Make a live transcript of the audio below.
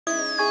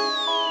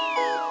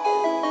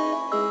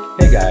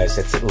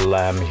guys, it's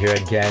Lem here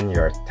again,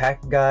 your tech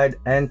guide,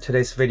 and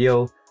today's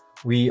video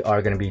we are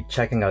going to be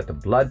checking out the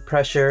blood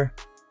pressure,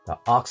 the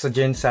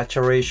oxygen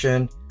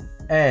saturation,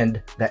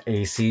 and the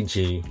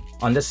ECG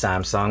on the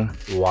Samsung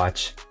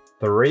Watch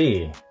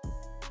 3.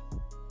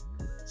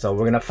 So we're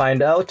going to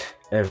find out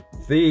if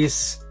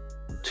these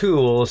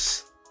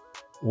tools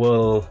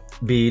will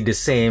be the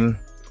same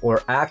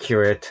or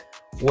accurate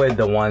with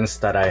the ones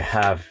that I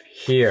have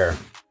here.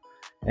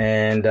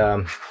 And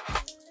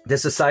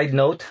just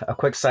a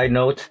quick side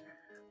note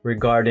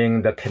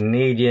regarding the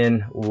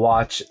Canadian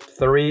Watch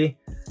 3.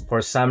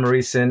 For some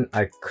reason,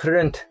 I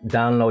couldn't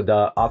download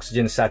the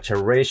oxygen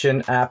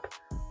saturation app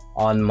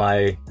on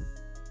my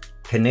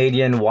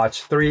Canadian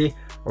Watch 3,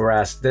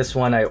 whereas this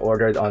one I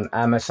ordered on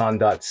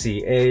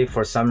Amazon.ca.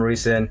 For some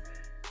reason,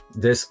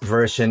 this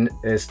version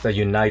is the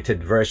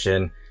United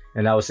version,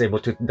 and I was able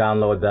to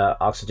download the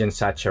oxygen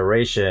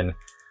saturation.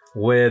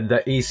 With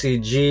the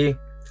ECG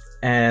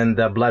and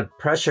the blood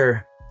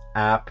pressure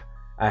app,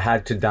 I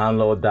had to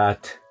download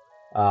that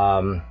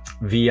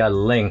via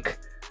link.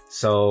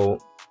 So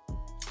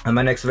in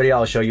my next video,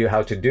 I'll show you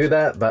how to do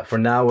that. But for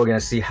now, we're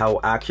gonna see how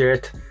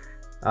accurate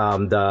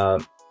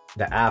the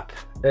app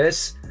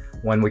is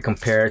when we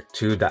compare it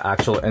to the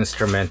actual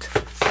instrument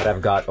that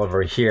I've got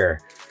over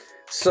here.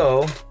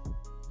 So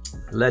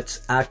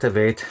let's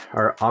activate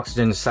our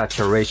oxygen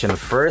saturation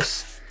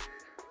first.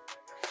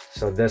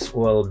 So this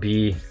will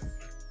be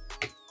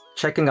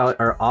checking out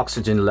our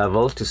oxygen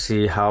level to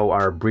see how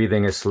our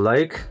breathing is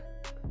like.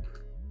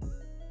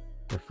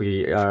 If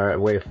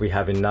we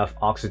have enough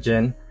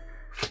oxygen.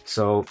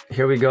 So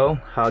here we go,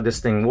 how this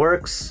thing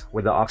works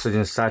with the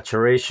oxygen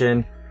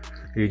saturation.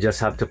 You just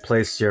have to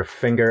place your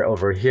finger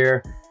over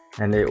here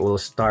and it will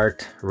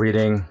start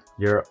reading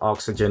your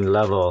oxygen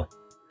level.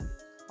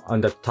 On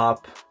the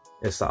top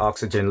is the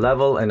oxygen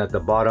level and at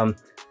the bottom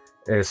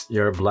is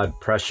your blood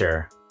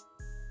pressure.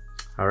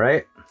 All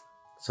right,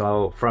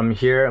 so from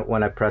here,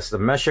 when I press the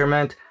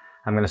measurement,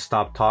 I'm gonna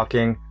stop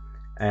talking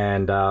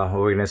and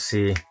we're gonna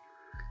see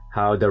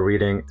how the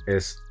reading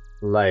is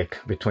like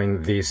between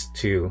these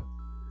two.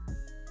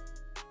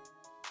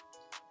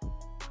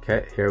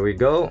 Okay, here we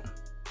go.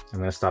 I'm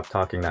gonna stop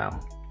talking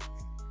now.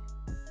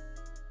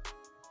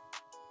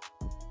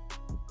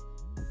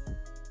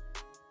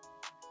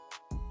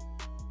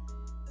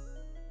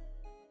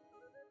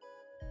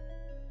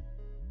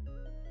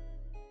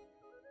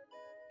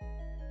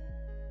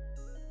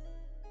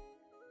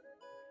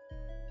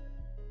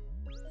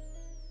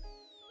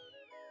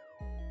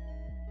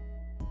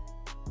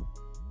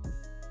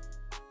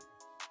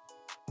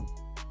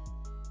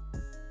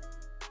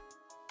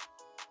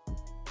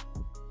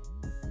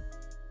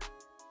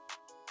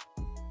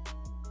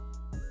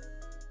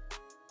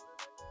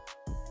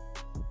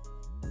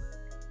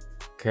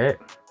 Okay,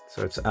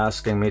 so it's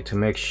asking me to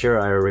make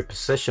sure I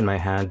reposition my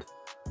hand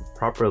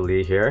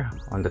properly here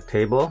on the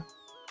table.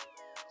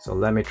 So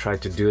let me try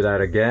to do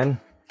that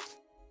again.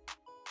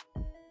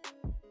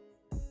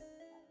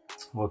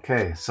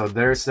 Okay, so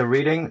there's the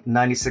reading,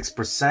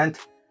 96%.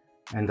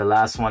 And the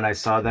last one I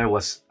saw there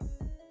was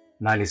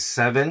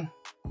 97.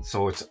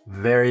 So it's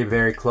very,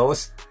 very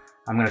close.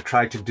 I'm gonna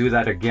try to do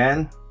that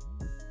again.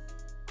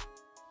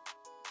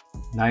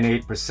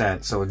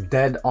 98%, so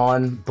dead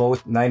on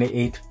both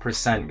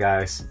 98%,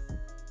 guys.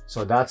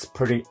 So that's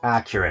pretty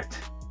accurate.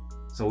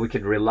 So we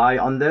could rely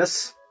on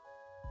this.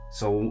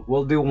 So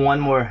we'll do one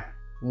more.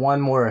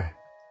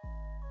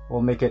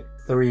 We'll make it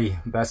 3,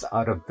 best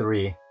out of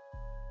 3.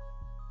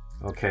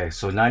 Okay,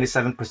 so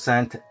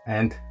 97%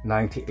 and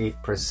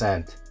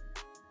 98%.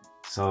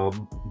 So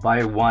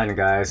by 1,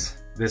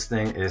 guys, this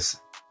thing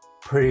is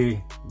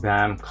pretty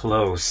damn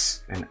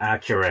close and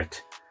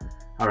accurate.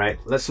 All right,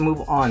 let's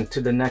move on to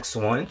the next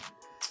one.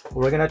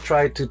 We're gonna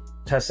try to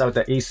test out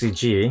the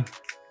ECG,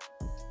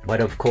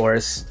 but of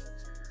course,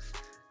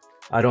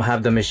 I don't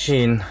have the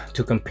machine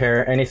to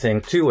compare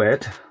anything to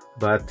it,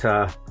 but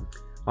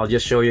I'll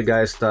just show you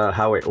guys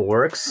how it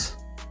works.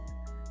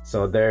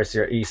 So there's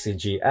your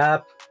ECG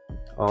app.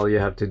 All you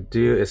have to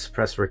do is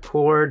press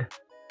record,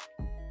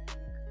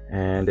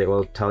 and it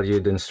will tell you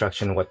the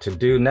instruction what to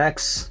do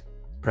next.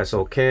 Press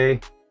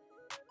OK.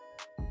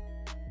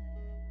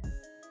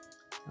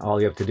 All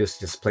you have to do is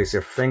just place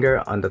your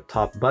finger on the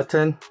top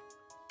button.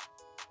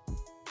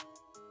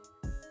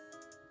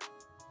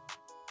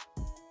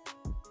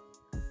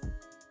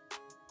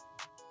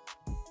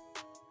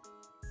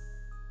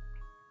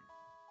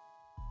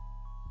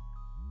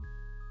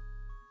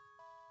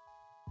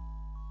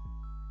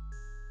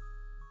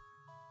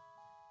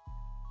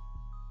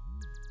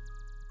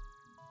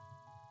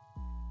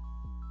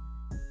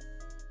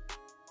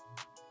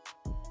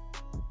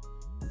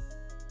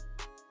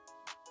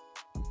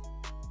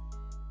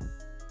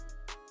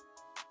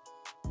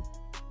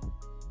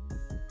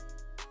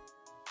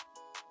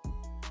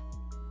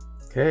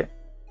 Okay,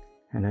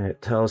 and then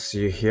it tells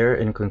you here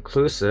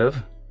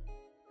inconclusive.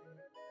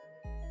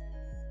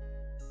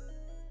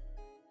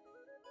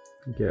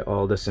 Get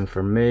all this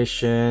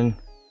information.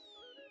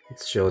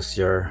 It shows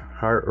your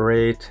heart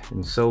rate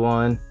and so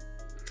on.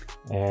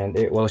 and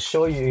it will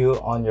show you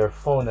on your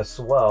phone as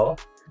well.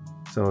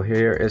 So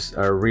here is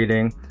our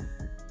reading,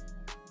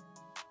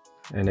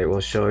 and it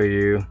will show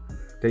you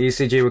the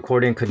ECG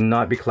recording could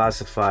not be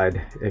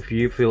classified. If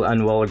you feel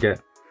unwell or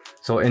get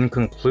so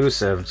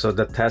inconclusive, so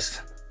the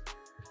test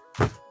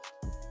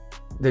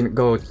didn't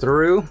go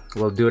through,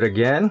 we'll do it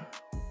again.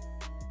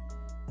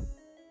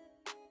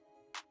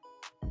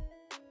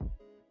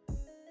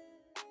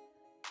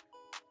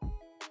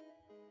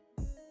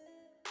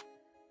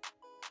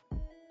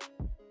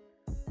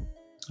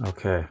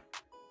 Okay,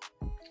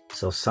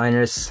 so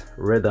sinus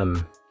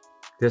rhythm.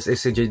 This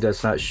ECG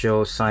does not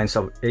show signs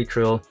of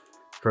atrial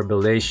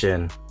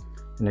fibrillation,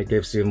 and it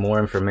gives you more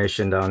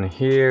information down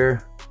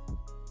here.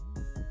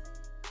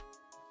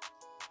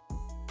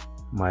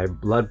 My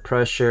blood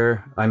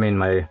pressure,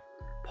 my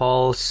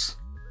pulse.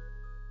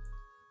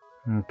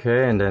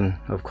 Okay, and then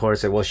of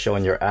course it will show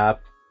in your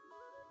app.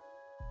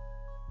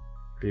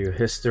 View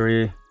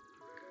history.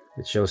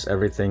 It shows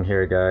everything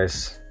here,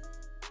 guys.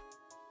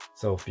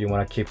 So if you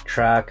want to keep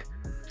track,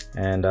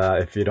 and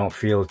if you don't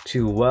feel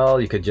too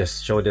well, you could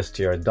just show this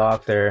to your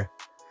doctor,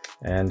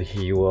 and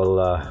he will,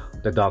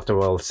 the doctor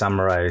will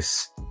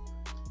summarize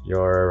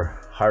your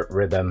heart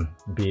rhythm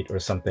beat or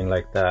something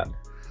like that.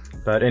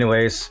 But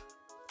anyways,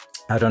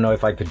 I don't know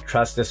if I could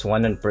trust this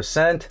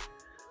 100%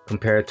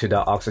 compared to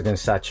the oxygen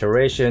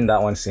saturation.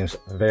 That one seems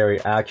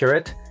very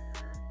accurate.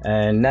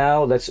 And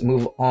now let's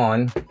move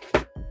on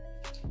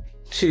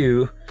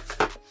to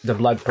the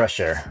blood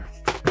pressure.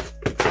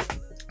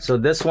 So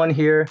this one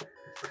here,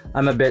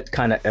 I'm a bit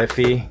kind of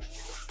iffy.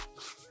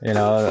 You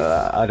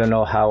know, I don't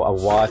know how a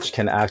watch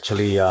can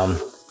actually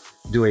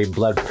do a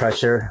blood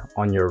pressure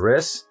on your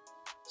wrist.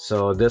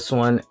 So this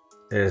one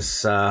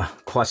is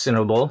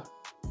questionable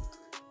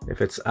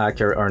if it's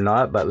accurate or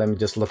not, but let me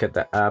just look at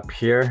the app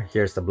here.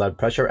 Here's the blood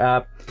pressure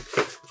app.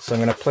 So I'm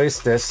gonna place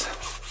this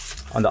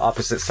on the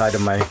opposite side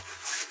of my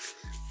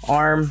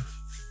arm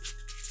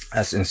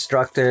as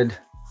instructed.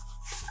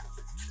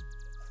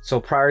 So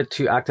prior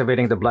to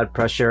activating the blood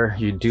pressure,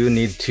 you do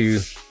need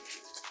to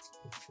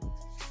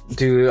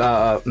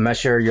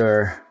measure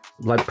your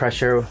blood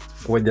pressure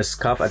with this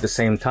cuff at the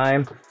same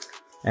time,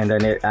 and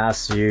then it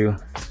asks you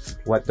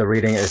what the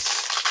reading is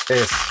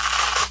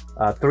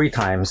 3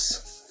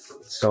 times.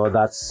 So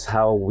that's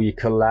how we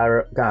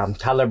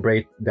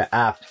calibrate the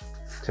app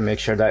to make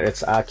sure that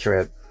it's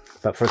accurate.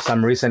 But for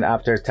some reason,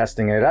 after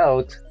testing it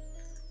out,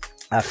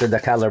 after the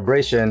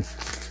calibration,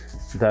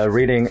 the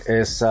reading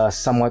is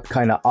somewhat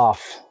kind of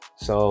off.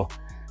 So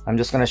I'm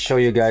just gonna show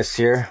you guys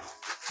here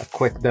a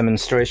quick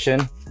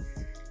demonstration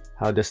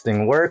how this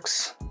thing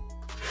works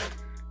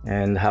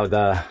and how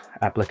the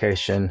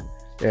application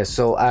is.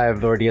 So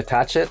I've already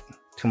attached it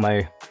to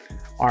my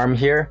arm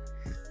here.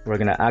 We're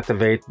gonna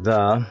activate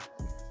the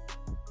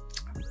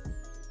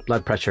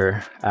blood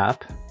pressure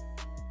app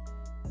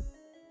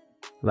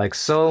like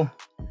so.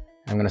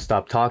 I'm gonna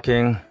stop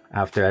talking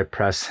after I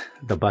press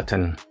the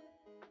button.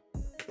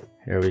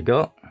 Here we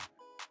go.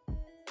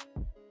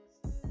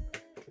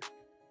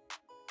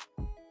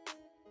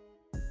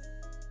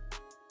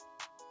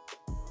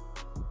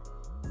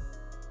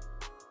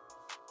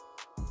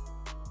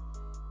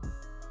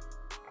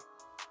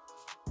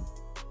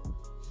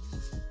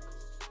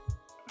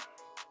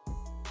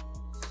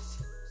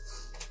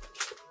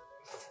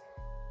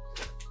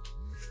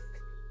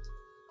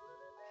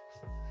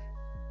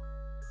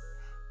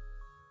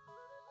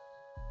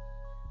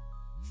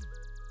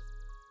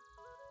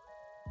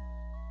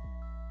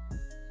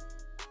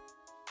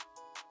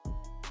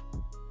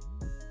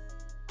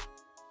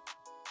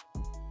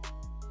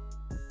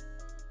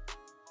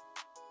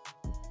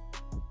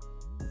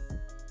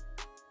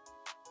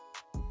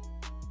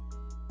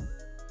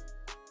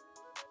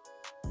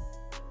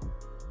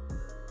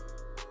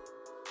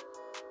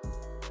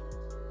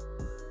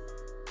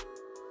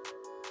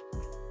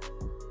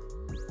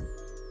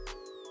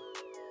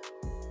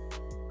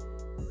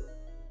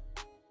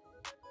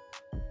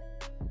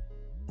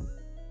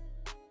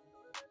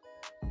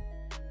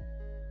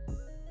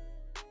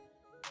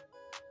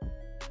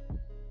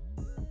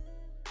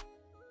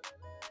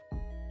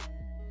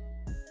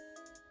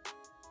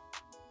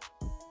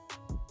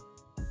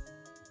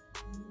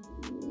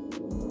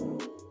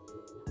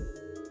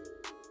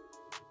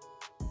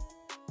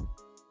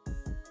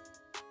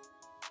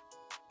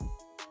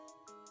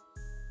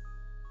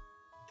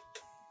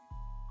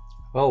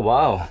 Oh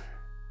wow,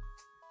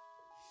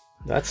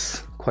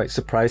 that's quite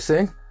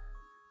surprising.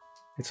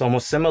 It's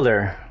almost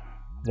similar.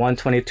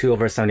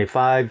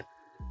 122/75,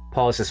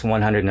 pulse is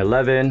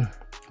 111,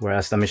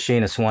 whereas the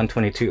machine is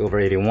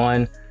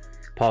 122/81,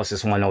 pulse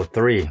is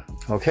 103.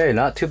 Okay,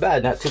 not too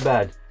bad, not too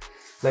bad.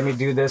 Let me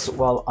do this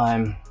while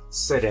I'm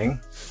sitting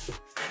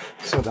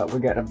so that we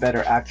get a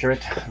better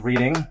accurate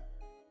reading.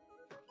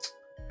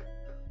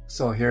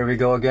 So here we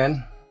go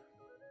again.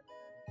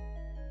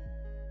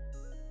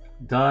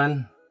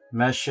 Done.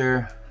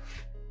 Measure.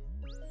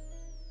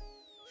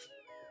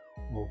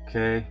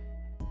 Okay,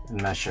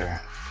 and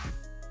measure.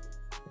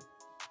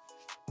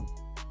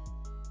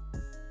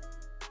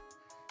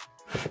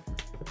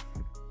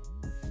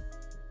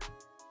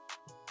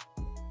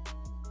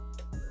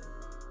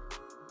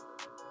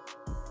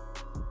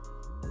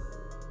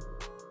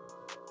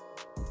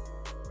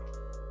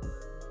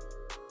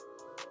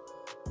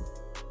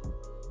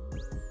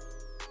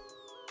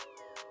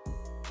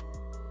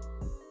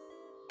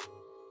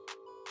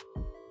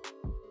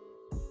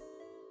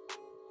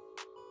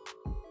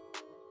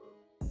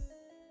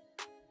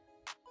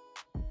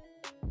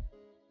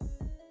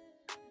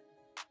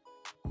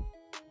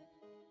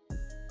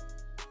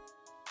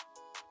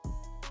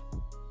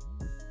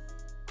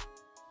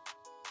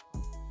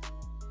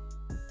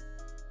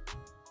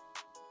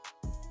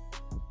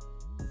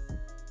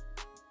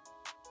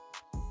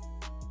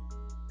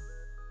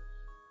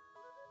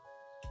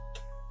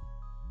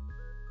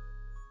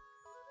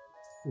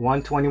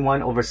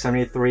 121 over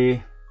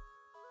 73,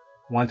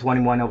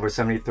 121 over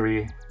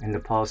 73, and the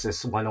pulse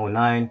is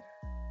 109,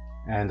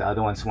 and the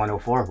other one's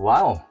 104.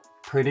 Wow,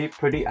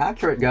 pretty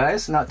accurate,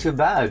 guys. Not too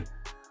bad.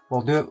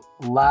 We'll do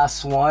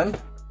last one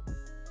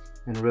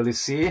and really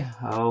see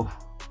how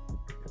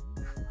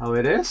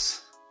it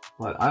is.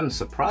 But I'm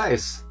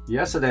surprised.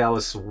 Yesterday I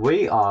was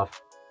way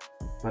off,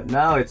 but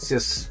now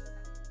it's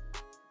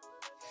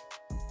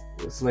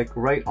like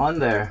right on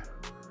there.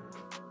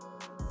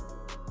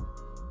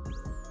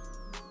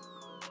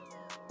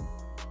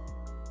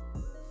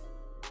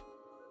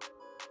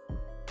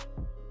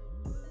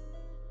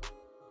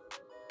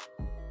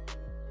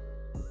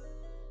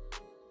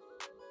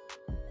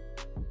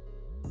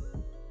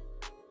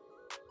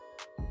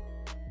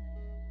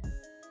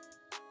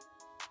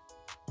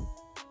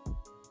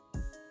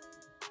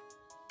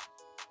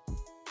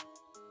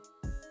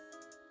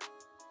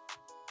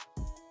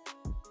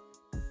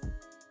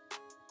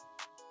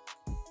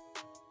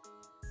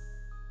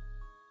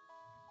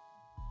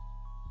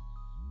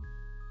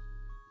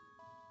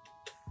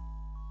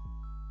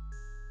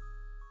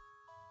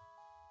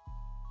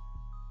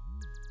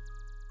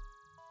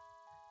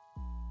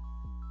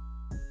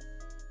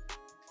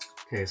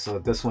 Okay, so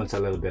this one's a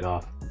little bit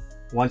off.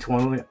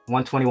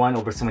 121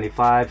 over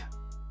 75,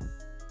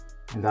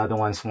 and the other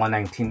one's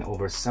 119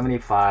 over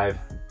 75,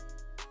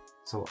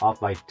 so off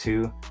by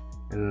 2,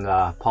 and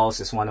the pulse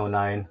is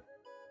 109,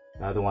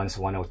 the other one's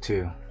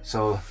 102,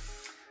 so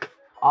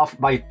off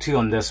by 2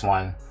 on this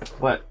one.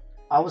 But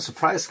I was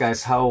surprised,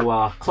 guys,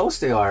 how close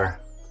they are.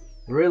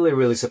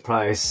 Really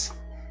surprised.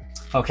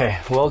 Okay,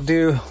 we'll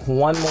do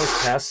one more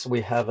test.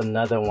 We have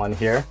another one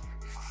here.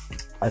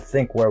 I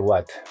think we're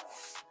what?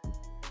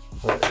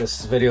 Well,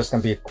 this video is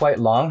gonna be quite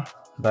long,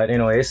 but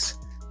anyways,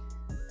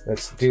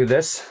 let's do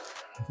this.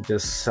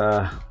 Just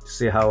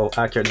see how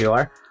accurate you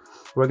are.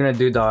 We're gonna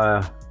do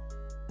the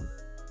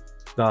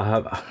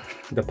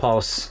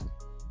pulse,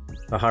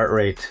 the heart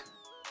rate.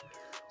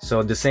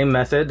 So the same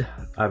method.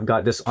 I've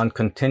got this on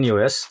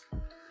continuous,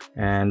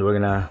 and we're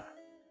gonna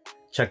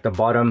check the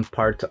bottom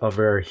part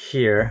over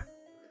here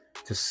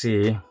to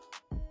see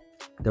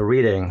the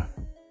reading.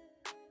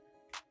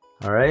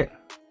 All right.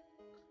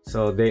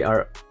 So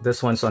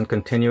this one's on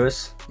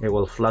continuous. It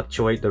will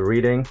fluctuate the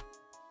reading.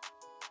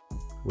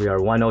 We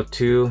are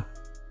 102,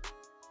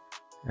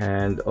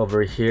 and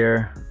over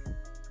here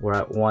we're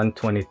at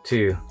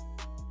 122,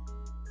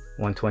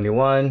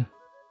 121,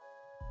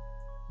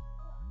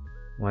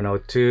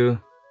 102,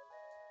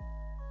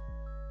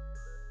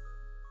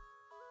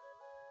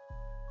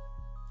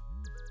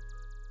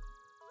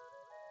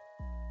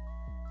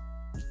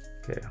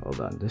 okay, hold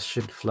on, this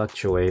should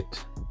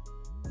fluctuate.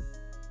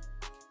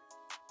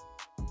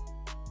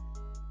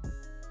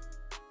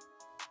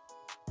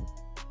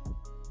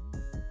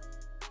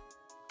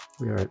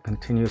 We are at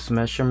continuous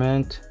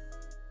measurement.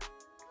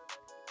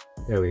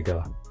 There we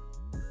go.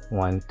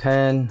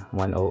 110,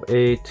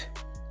 108,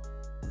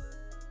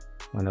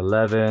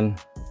 111,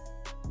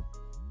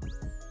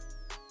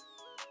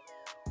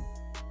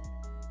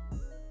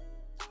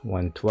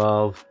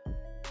 112,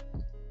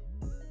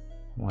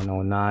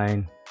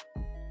 109,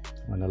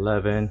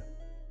 111,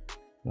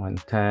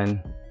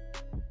 110.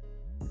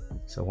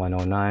 So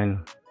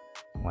 109,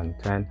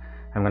 110.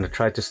 I'm going to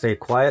try to stay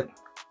quiet.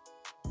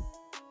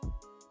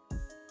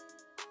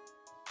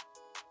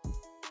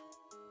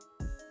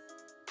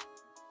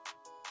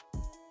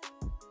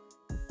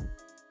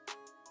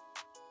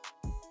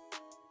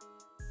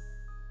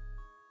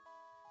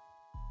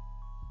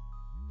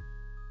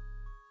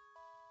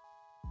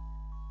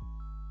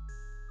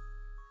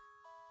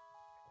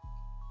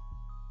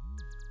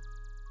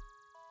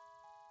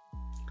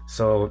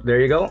 So there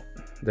you go.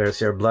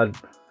 There's your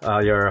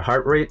your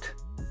heart rate.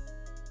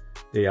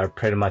 They are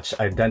pretty much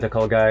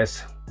identical,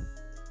 guys,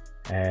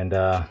 and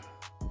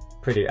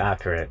pretty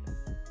accurate.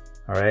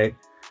 All right.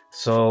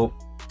 So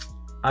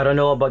I don't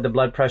know about the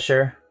blood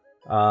pressure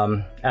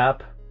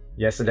app.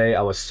 Yesterday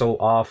I was so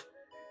off,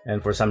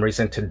 and for some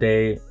reason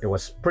today it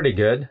was pretty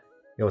good.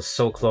 It was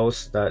so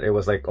close that it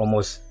was like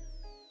almost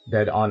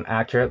dead on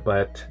accurate.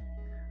 But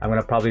I'm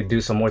gonna probably do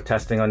some more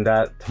testing on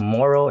that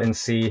tomorrow and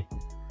see.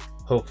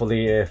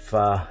 Hopefully if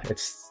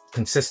it's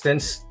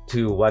consistent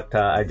to what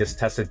I just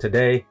tested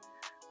today.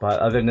 But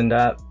other than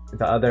that,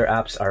 the other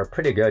apps are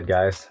pretty good,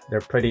 guys.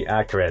 They're pretty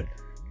accurate.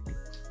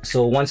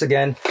 So once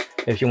again,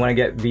 if you want to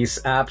get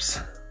these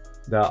apps,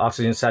 the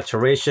oxygen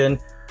saturation,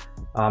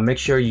 make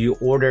sure you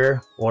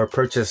order or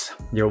purchase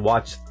your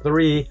Watch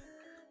 3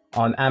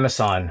 on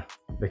Amazon,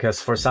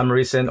 because for some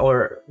reason,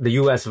 or the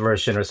US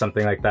version or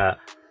something like that,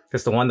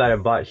 because the one that I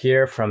bought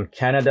here from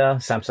Canada,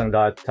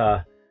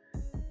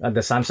 at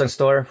the Samsung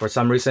store, for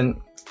some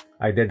reason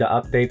I did the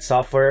update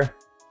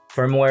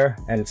firmware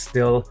and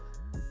still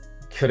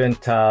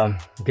couldn't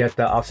get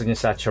the oxygen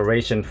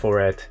saturation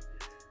for it.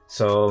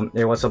 So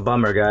it was a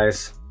bummer,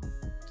 guys,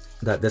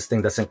 that this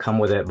thing doesn't come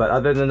with it. But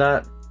other than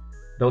that,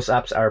 those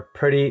apps are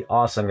pretty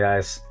awesome,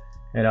 guys.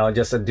 You know,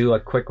 just to do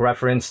a quick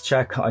reference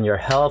check on your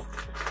health,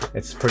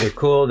 it's pretty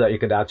cool that you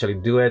could actually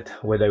do it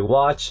with a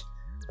watch.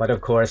 But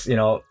of course, you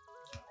know,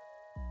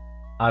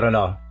 I don't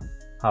know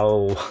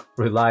how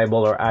reliable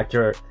or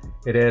accurate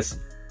it is.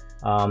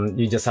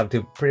 You just have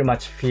to pretty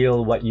much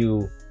feel what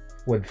you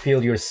would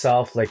feel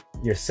yourself, like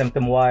your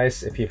symptom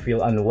wise. If you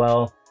feel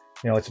unwell,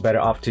 you know, it's better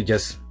off to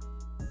just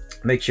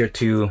make sure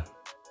to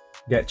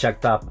get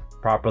checked up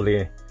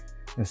properly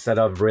instead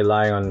of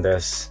relying on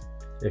this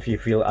if you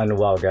feel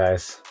unwell,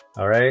 guys.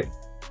 All right,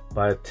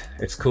 but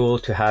it's cool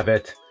to have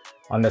it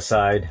on the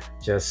side.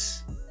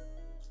 Just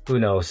who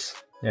knows,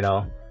 you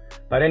know.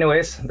 But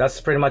anyways, that's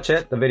pretty much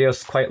it. The video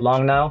is quite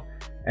long now,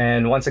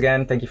 and once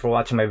again, thank you for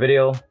watching my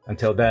video.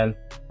 Until then,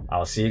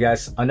 I'll see you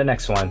guys on the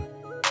next one.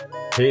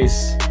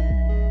 Peace.